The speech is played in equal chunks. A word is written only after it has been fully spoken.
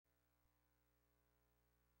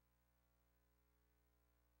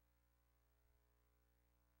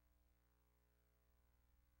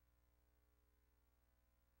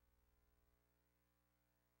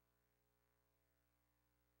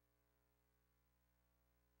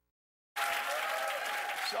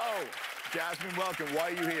So, Jasmine, welcome. Why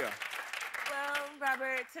are you here? Well,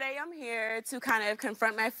 Robert, today I'm here to kind of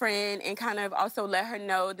confront my friend and kind of also let her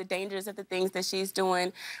know the dangers of the things that she's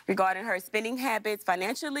doing regarding her spending habits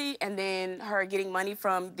financially and then her getting money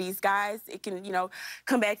from these guys. It can,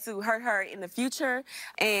 come back to hurt her in the future.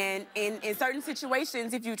 And in certain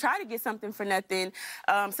situations, if you try to get something for nothing,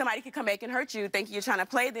 somebody could come back and hurt you thinking you're trying to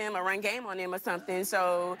play them or run game on them or something.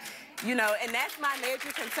 So, and that's my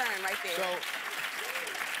major concern right there. So,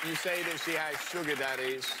 you say that she has sugar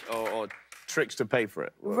daddies or tricks to pay for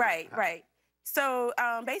it. Right. So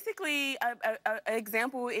basically, an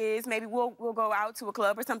example is maybe we'll go out to a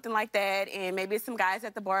club or something like that, and maybe it's some guys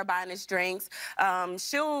at the bar buying us drinks.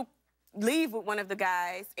 She'll leave with one of the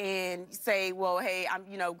guys and say, well, hey, I'm,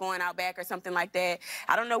 going out back or something like that.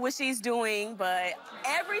 I don't know what she's doing, but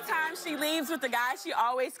every time she leaves with the guy, she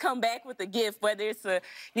always come back with a gift, whether it's a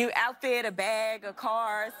new outfit, a bag, a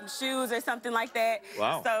car, some shoes or something like that.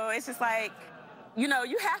 Wow. So it's just like, you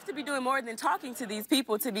have to be doing more than talking to these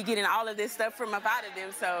people to be getting all of this stuff from up out of them,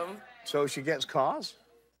 so. So she gets cars?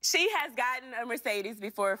 She has gotten a Mercedes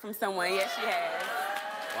before from someone, yes, she has.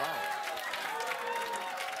 Wow.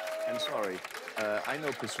 I'm sorry, I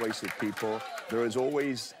know persuasive people. There is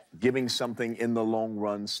always giving something in the long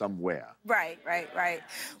run somewhere. Right.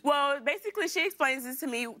 Well, basically, she explains this to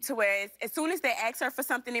me to where as soon as they ask her for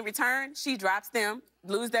something in return, she drops them,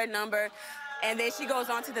 lose their number, and then she goes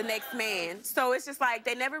on to the next man. So it's just like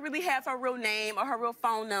they never really have her real name or her real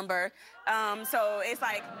phone number. So it's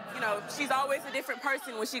like, she's always a different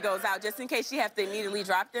person when she goes out, just in case she has to immediately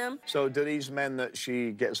drop them. So do these men that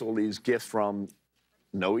she gets all these gifts from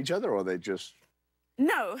know each other, or they just...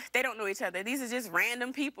 No, they don't know each other. These are just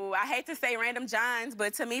random people. I hate to say random Johns,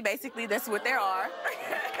 but to me, basically, that's what there are.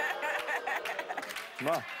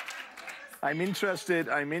 Well, I'm interested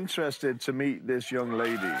to meet this young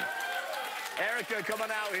lady. Erica, come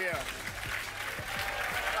on out here.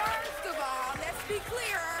 First of all, let's be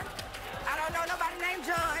clear. I don't know nobody named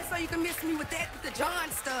John, so you can miss me with that, with the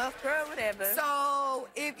John stuff. Girl, whatever. So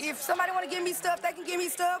if somebody want to give me stuff, they can give me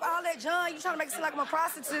stuff. All that John, you trying to make it seem like I'm a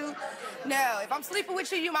prostitute. No, if I'm sleeping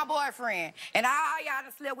with you, you my boyfriend. And all y'all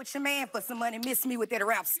done slept with your man for some money, miss me with that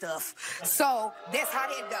rap stuff. So that's how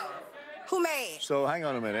that go. Who mad? So hang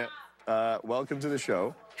on a minute. Welcome to the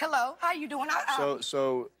show. Hello, how you doing?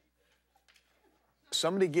 So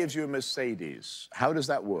somebody gives you a Mercedes. How does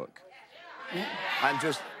that work?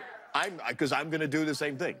 Because I'm going to do the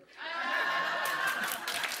same thing.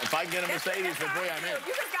 If I can get a Mercedes for free, I'm in.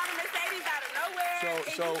 You just got a Mercedes out of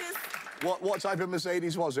nowhere. What type of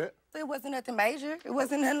Mercedes was it? It wasn't nothing major. It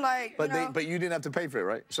wasn't nothing like, But you didn't have to pay for it,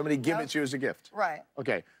 right? Somebody give it to you as a gift. Right.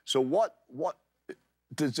 Okay. So what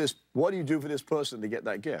do you do for this person to get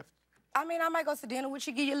that gift? I mean, I might go to dinner with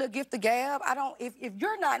you, give you a little gift of gab. If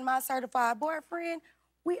you're not my certified boyfriend,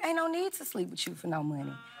 we ain't no need to sleep with you for no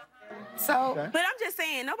money. So. Okay. But I'm just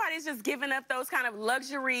saying, nobody's just giving up those kind of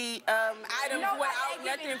luxury items without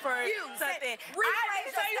nothing for something. Let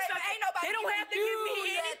me tell you something. They don't have to give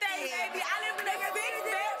me anything, baby. I live in a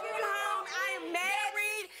six-bedroom home. I am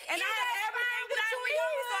married, and I have everything that I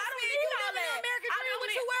need. So I don't need all that. I don't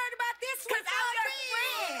what you worried about this one? Because I'm your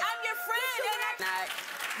friend. I'm your friend, and I'm not,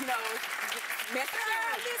 messing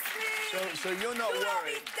around. So you're not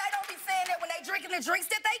worried. They don't be saying that when they drinking the drinks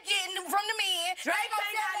that they getting from the men. Drinks ain't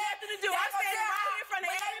got nothing to do. I'm standing right here in front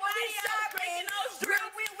of everybody else drinking those drinks.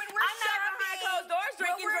 I'm not behind closed doors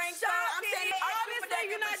drinking drinks. So I'm saying, obviously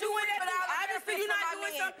you're not doing that. Obviously you're not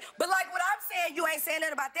doing something. But like what I'm saying, you ain't saying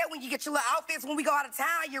nothing about that when you get your little outfits when we go out of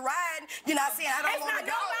town, you're riding. You're not saying I don't want to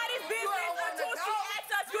go. It's not nobody's business until she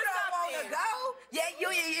asks us to do something. You don't want to go? Yeah,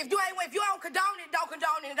 if you don't condone it, don't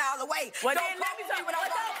condone it all the way. Well, then let me tell you what I'm Don't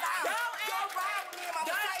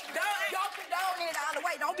condone it all the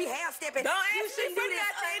way. Don't be half-stepping. Don't ask me for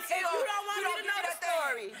nothing if you don't want me to know the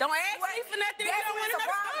story. Don't ask me for nothing if you don't want to know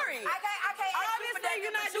the story. Obviously,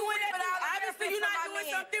 you're not doing it. Obviously, you're not doing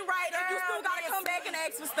something right, and you still got to come back and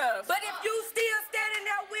ask for stuff. But if you still standing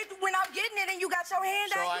there with when I'm getting it and you got your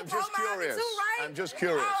hand out, I'm just curious. Too, right? I'm just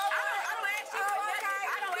curious. I don't ask you for nothing.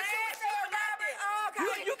 I don't ask you for nothing.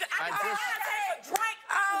 I can take a drink.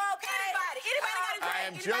 I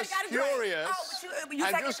am just curious.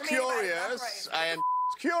 I'm just curious. I am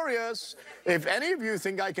curious if any of you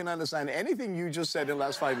think I can understand anything you just said in the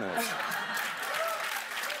last 5 minutes.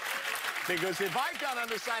 Because if I can't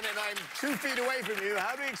understand it and I'm 2 feet away from you,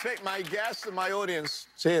 how do you expect my guests and my audience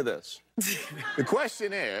to hear this? The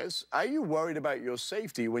question is, are you worried about your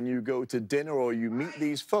safety when you go to dinner or you meet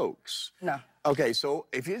these folks? No. Okay, so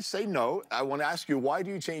if you say no, I want to ask you, why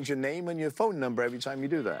do you change your name and your phone number every time you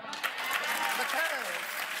do that? Because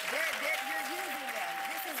you're using them.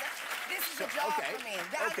 This is So, a job okay, for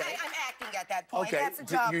me. okay. I'm acting at that point. Okay, That's a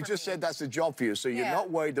job you for just me. said that's a job for you, so you're Yeah. not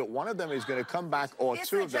worried that one of them is going to come back or It's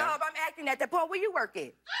two a of them. job. I'm acting at that point. Where you work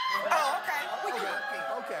at? Oh, okay. Where you work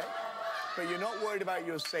at? Okay, but you're not worried about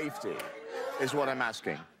your safety, is what I'm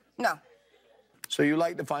asking. No. So you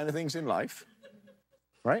like the finer things in life,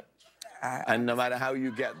 right? And no matter how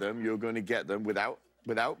you get them, you're going to get them without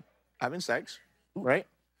having sex, right?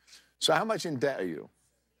 So how much in debt are you?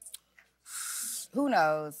 Who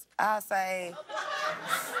knows? I'll say.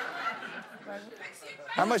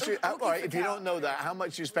 How much? Who All right, keeps if you account? don't know that, how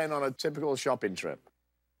much you spend on a typical shopping trip?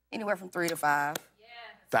 Anywhere from 3 to 5.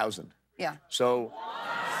 1,000. Yeah. So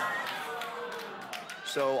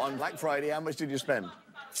on Black Friday, how much did you spend?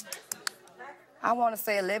 I want to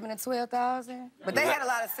say 11 to 12,000, but they had a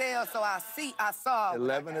lot of sales, so I saw.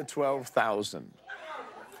 11 to 12,000.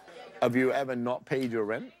 Have you ever not paid your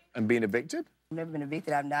rent and been evicted? I've never been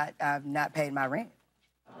evicted. I've not paid my rent.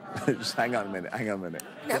 Just hang on a minute,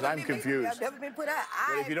 because I'm confused. I've never been put out.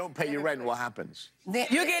 But if you don't pay your rent, what happens? Then,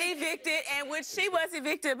 You get evicted, and when she was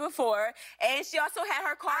evicted before, and she also had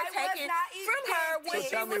her car I was taken not from her when evicted.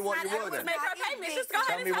 she tell me was what not you able were to then. make her payments. Just go Tell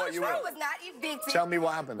ahead me and tell what the you were. I truth. was not evicted. Tell me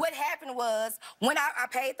what happened. What happened was when I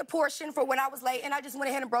paid the portion for when I was late, and I just went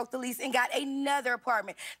ahead and broke the lease and got another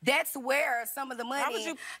apartment. That's where some of the money.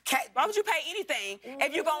 Why would you pay anything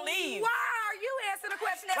if you're gonna leave? Why are you answering the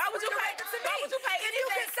question? That's Why would you pay- related to me? why would you pay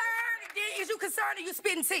anything? Is you concerned or you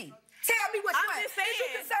spitting tea? Tell me which I'm one. just saying. Is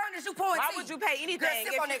you concerned or is you pouring Why tea? would you pay anything Girl,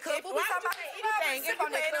 sip if on you- that cup. if- What why we talking would about? you pay anything Sip if you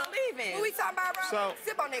on that plan on cup. leaving? What we talking about, bro? So-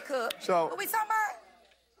 Sip on that cup. So- What we talking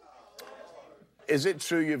about? Is it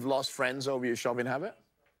true you've lost friends over your shopping habit?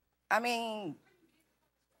 I mean,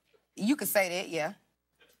 you could say that, yeah.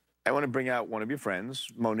 I want to bring out one of your friends,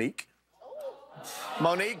 Monique.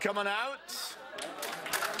 Monique, come on out.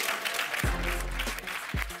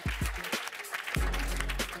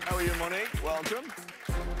 How are you, Monique? Welcome.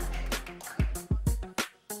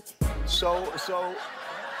 So,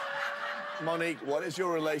 Monique, what is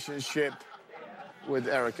your relationship with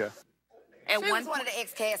Erica? And She was one of the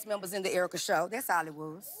ex-cast members in the Erica show. That's all it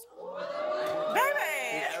was.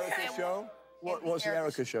 baby. Erica show? What's the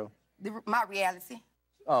Erica show? My reality.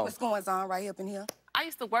 Oh, What's going on right up in here? I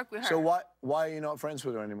used to work with her so why are you not friends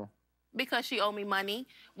with her anymore? because she owed me money.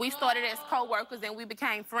 We started as co-workers and we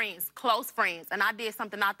became friends, close friends. And I did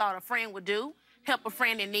something I thought a friend would do, help a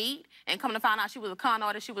friend in need. And come to find out she was a con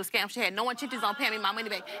artist, she was a scam. She had no intentions on paying me my money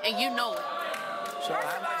back. And you know it. So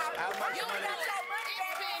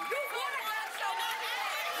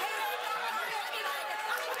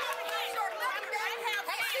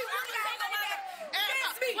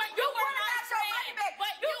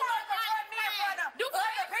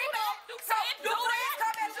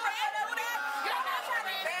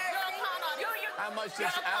how much money?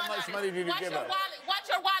 How much money did you give her? Watch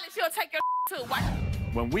your wallet. She'll take your too. Watch.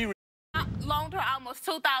 When we I loaned her almost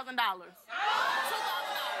 $2,000. $2,000.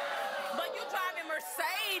 But you driving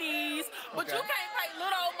Mercedes, but you can't pay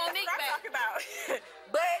little old Monique That's what I'm back. talking about.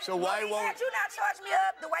 But So why Monique, won't- had you not charged me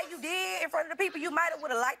up the way you did in front of the people, you might have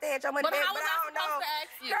would have liked to have your money But back. how was but I I don't know. supposed to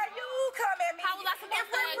ask you? Girl, you come at me. How was I supposed if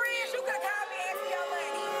to we're ask friends, you? you could have called me and asked me your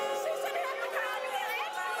money. She should have to call me and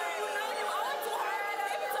ask me. You know you owe it to her.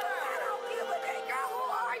 Give it to her. I don't give a damn. Girl, who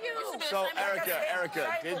are you? You should be So, ashamed of yourself. Erica,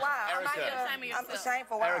 did I'm ashamed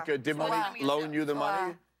for why. Erica, did For Monique why? loan you the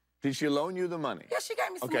money? Why? Did she loan you the money? Yeah, she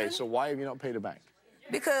gave me some Okay, money. so why have you not paid her back?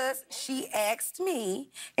 Because she asked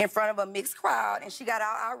me in front of a mixed crowd, and she got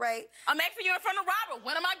all irate. I'm asking you in front of Robert.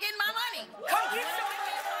 When am I getting my money? Come get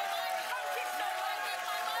your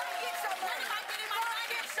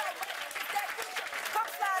Come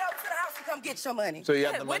slide over to the house and come get your money. So you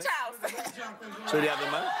have the money? Which house? So you have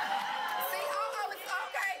the money? See, it's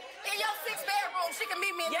okay. In your 6-bedroom, she can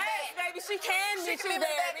meet me in the Yes, bed. baby, she can meet you me in the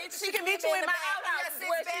there. bed. She can meet you in my outhouse your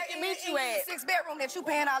where six-bed- she can meet you in at. your 6-bedroom that you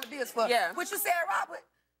paying all the bills for. Yeah. What you said, Robert?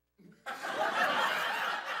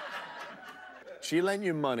 She lent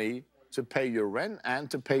you money to pay your rent and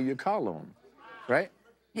to pay your car loan, right?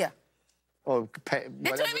 Yeah. Or pay. Did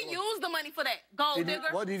you whatever even it was. use the money for that? Gold digger?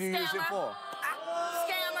 What did you use it Scammer? for?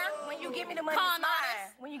 Scammer? When you give me the money, Con it's mine.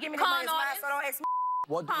 artist. When you give me the Con money, it's mine. artist. So don't ask me.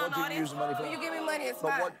 What did you artist. use the money for? When you give me money, it's But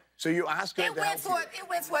mine. what? So you asked her It to went help toward you. it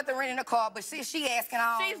went toward the rent in the car, but she asking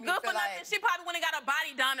all. She's good for nothing. She probably went and got a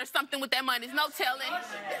body done or something with that money. There's no telling.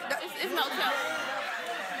 It's no telling.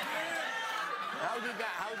 How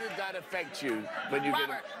did that affect you when you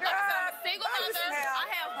Robert, didn't? like I said, I'm a single Girl, mother. listen now. I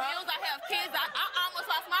have bills. I have kids. I almost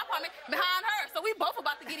lost my apartment behind her. So we both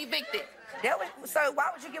about to get evicted. So why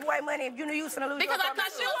would you give away money if you knew you was gonna lose? Because your I thought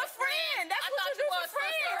apartment? you was friend. That's what you do for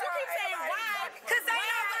friends. You keep saying why. Cause ain't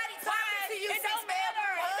nobody talking to you. It don't matter.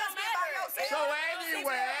 It don't matter. So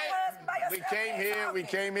anyway, we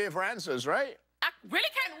came here for answers, right? I really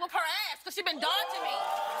came to whoop her ass because she's been dodging me.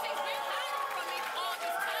 She's been hiding from me all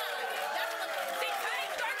this time.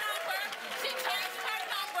 She changed her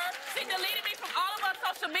number. She deleted me from all of her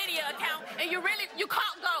social media accounts. And you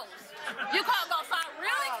caught ghosts. You caught ghosts. So I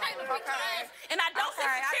really came to beat your ass. And I don't see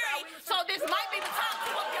security, so this might be the time to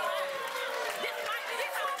whoop your ass. This might be the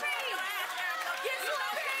time to whoop your ass, Erica.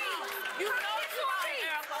 You know you're wrong,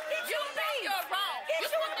 Erica. You know you're wrong.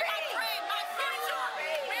 You're supposed to be my friend, my sister.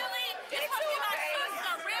 Really? You're supposed to be my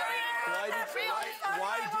sister, really?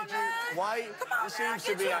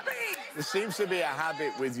 There seems to be a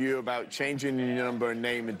habit with you about changing your number and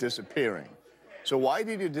name and disappearing. So why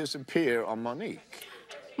did you disappear on Monique?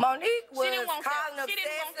 Monique was She didn't want calling that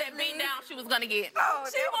beat down she was gonna get. Oh,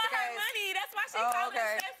 She want her money. That's why she called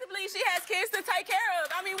obsessively. She has kids to take care of.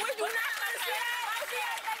 I mean, would you not understand? She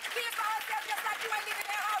had to take the kids by herself just like you ain't leaving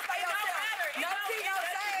that house by yourself. It No tea, no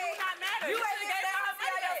shade. do not matter. You ain't leaving that house by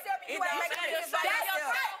yourself. You ain't making the kids by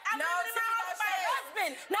yourself. I'm living in my house with my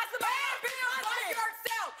husband. Not the man be your husband.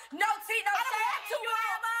 Yourself. No tea, no shade. I don't want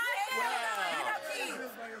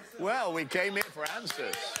to. Well, we came here for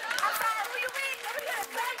answers. I'm sorry, who you mean? Let me get a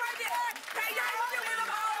thing right there. Hey, y'all,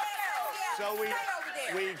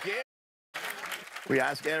 We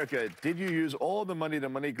asked Erica, did you use all the money that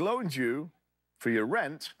Monique loaned you for your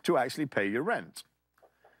rent to actually pay your rent?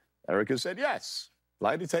 Erica said yes.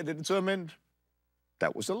 Lie detector determined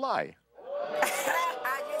that was a lie. I just told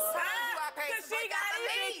you I paid Because she got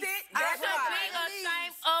evicted. You should be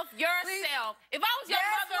ashamed of yourself. If I was your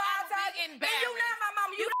mother, I would be embarrassed. You not my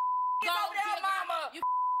mama. You go over there, get mama. You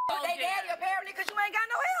They daddy apparently because you ain't got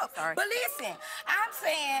no help. Sorry. But listen, I'm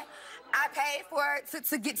saying I paid for it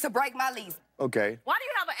to break my lease. Okay. Why do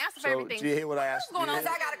you have an answer for So, everything? do you hear what I asked? What's going on?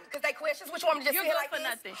 Because they questions. Which one just You're sit good like for this?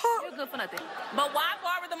 nothing. You're good for nothing. But why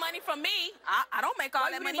borrow the money from me? I don't make all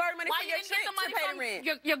Why that you money. borrow money Why for you your didn't get trip the money to pay the from rent?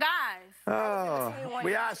 your guys? Oh,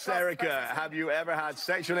 we asked Erica, have you ever had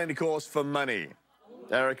sexual intercourse for money?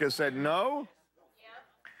 Erica said no.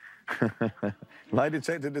 Lie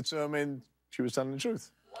detector determined she was telling the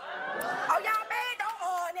truth. Oh, y'all mad? Don't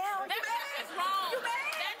now. That test is wrong. You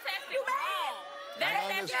mad? That test You is mad? wrong. That Hang on,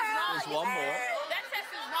 test is wrong. there's one more. That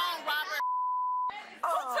test is wrong, Robert.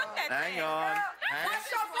 Who took that Hang test? on. What's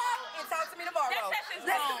your fault? And talk to me tomorrow. That test is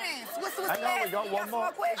Let's wrong. do this. What's I know, we got one more.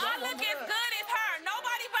 I look as good as her.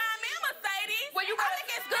 Nobody buying me a Mercedes. Well, you I look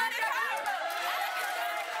as good as her.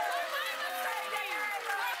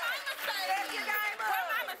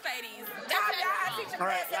 All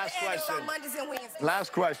right, last question. On Mondays and Wednesdays.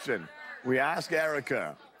 Last question. We asked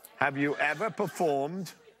Erica, have you ever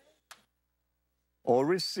performed or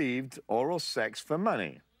received oral sex for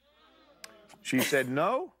money? She said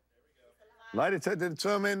no. Lie detector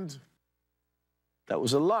determined that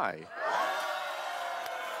was a lie.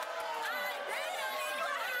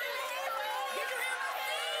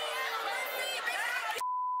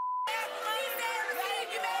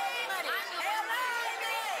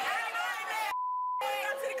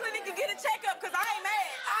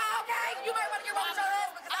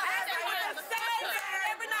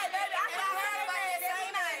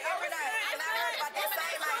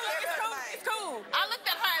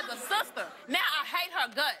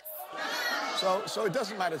 So it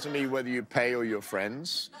doesn't matter to me whether you pay or you're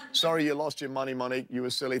friends. Sorry you lost your money, Monique. You were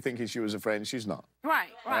silly thinking she was a friend. She's not.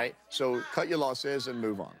 Right. So cut your losses and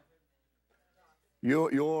move on.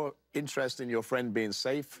 Your interest in your friend being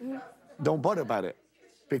safe, don't bother about it.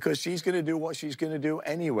 Because she's going to do what she's going to do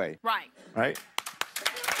anyway. Right?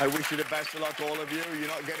 I wish you the best of luck, all of you. You're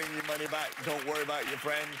not getting your money back. Don't worry about your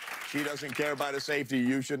friend. She doesn't care about her safety.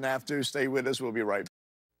 You shouldn't have to. Stay with us. We'll be right back.